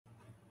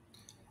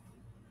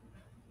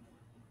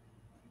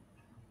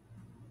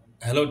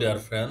Hello, dear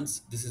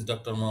friends. This is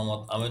Dr.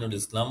 Mohammad Aminul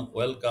Islam.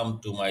 Welcome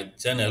to my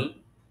channel.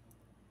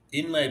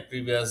 In my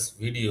previous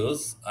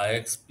videos, I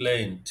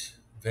explained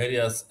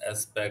various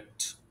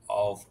aspects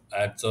of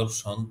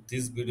adsorption.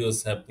 These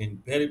videos have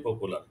been very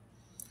popular.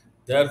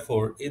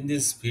 Therefore, in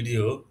this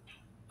video,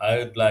 I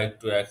would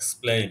like to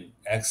explain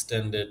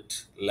extended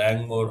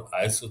Langmuir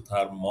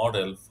Isotherm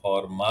model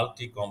for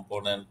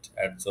multi-component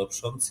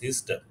adsorption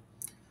system.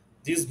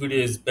 This video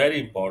is very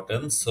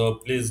important, so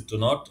please do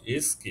not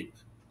skip.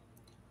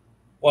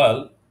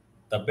 Well,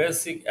 the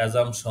basic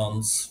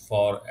assumptions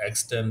for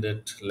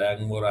extended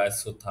Langmuir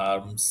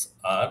isotherms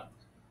are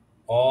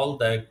all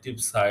the active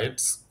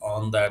sites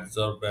on the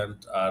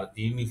adsorbent are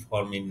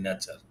uniform in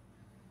nature.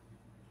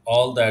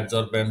 All the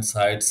adsorbent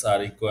sites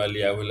are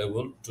equally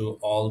available to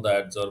all the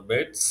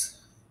adsorbates.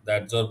 The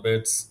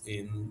adsorbates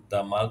in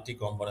the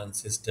multi-component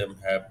system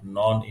have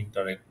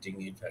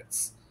non-interacting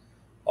effects.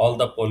 All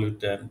the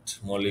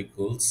pollutant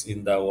molecules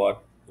in the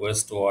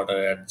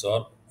wastewater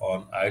adsorb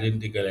on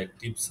identical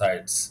active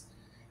sites,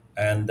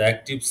 and the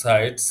active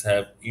sites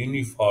have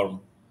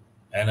uniform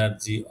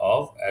energy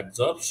of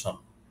adsorption.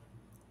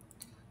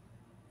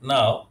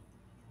 Now,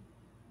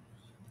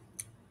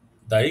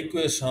 the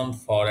equation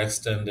for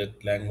extended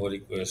Langmuir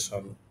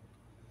equation,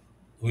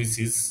 which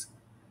is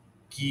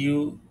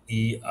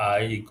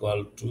QEI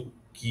equal to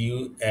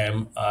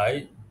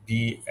QMI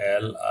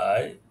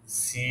BLI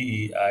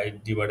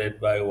CEI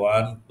divided by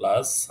 1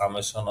 plus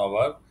summation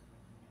over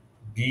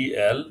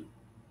BL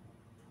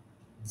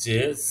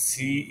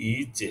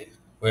JCEJ,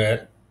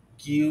 where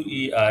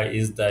QEI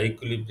is the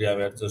equilibrium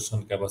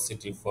adsorption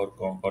capacity for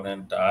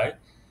component I,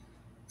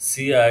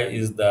 CI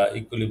is the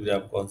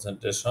equilibrium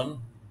concentration,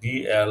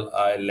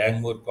 BLI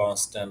Langmuir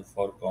constant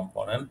for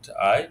component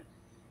I,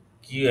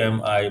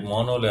 QMI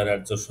monolar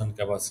adsorption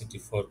capacity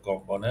for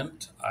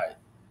component I,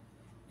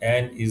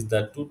 N is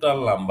the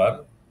total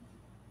number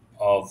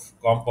of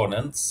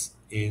components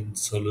in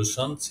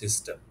solution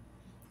system.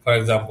 For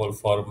example,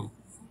 for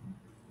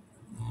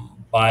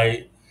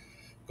bi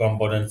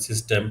component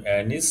system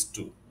N is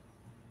 2.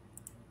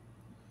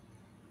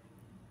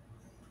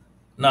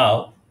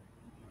 Now,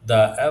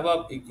 the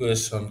above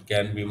equation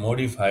can be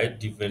modified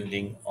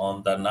depending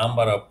on the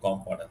number of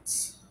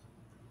components.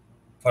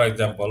 For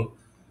example,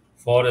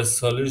 for a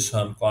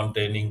solution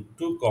containing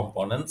two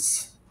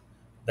components,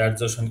 the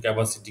adsorption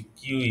capacity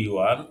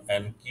QE1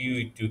 and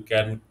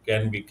QE2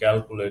 can be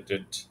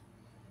calculated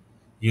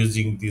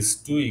using these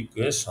two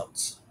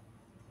equations.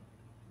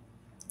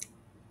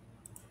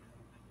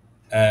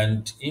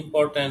 And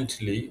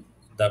importantly,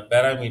 the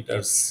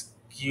parameters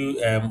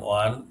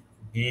QM1,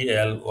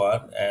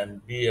 BL1,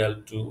 and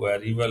BL2 were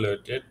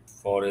evaluated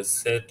for a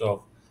set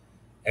of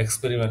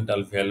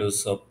experimental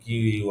values of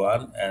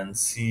QE1 and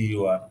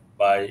CE1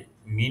 by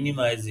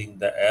minimizing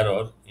the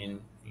error in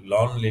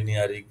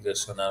nonlinear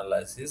regression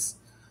analysis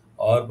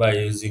or by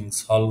using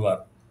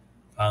solver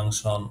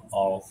function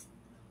of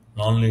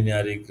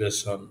nonlinear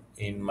regression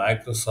in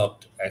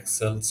Microsoft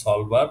Excel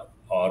solver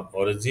or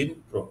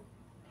Origin Pro.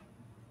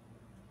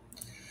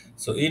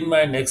 So in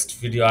my next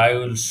video, I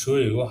will show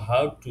you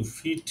how to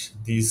fit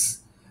this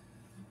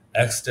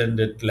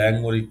extended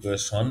Langmuir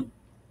equation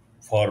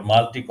for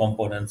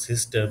multi-component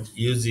system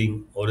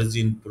using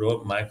Origin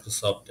Pro,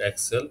 Microsoft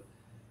Excel,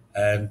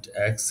 and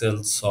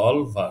Excel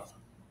Solver.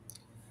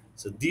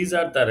 So these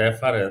are the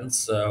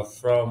reference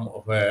from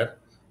where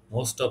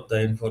most of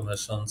the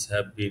informations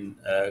have been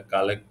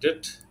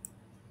collected.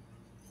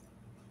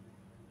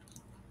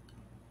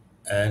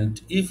 And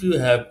if you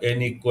have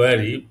any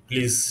query,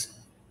 please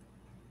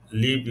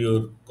leave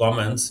your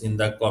comments in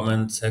the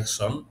comment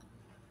section.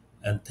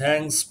 And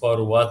thanks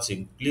for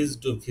watching. Please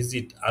do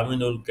visit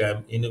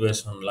Aminulchem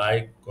Innovation,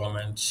 like,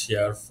 comment,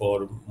 share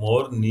for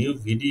more new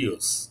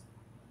videos.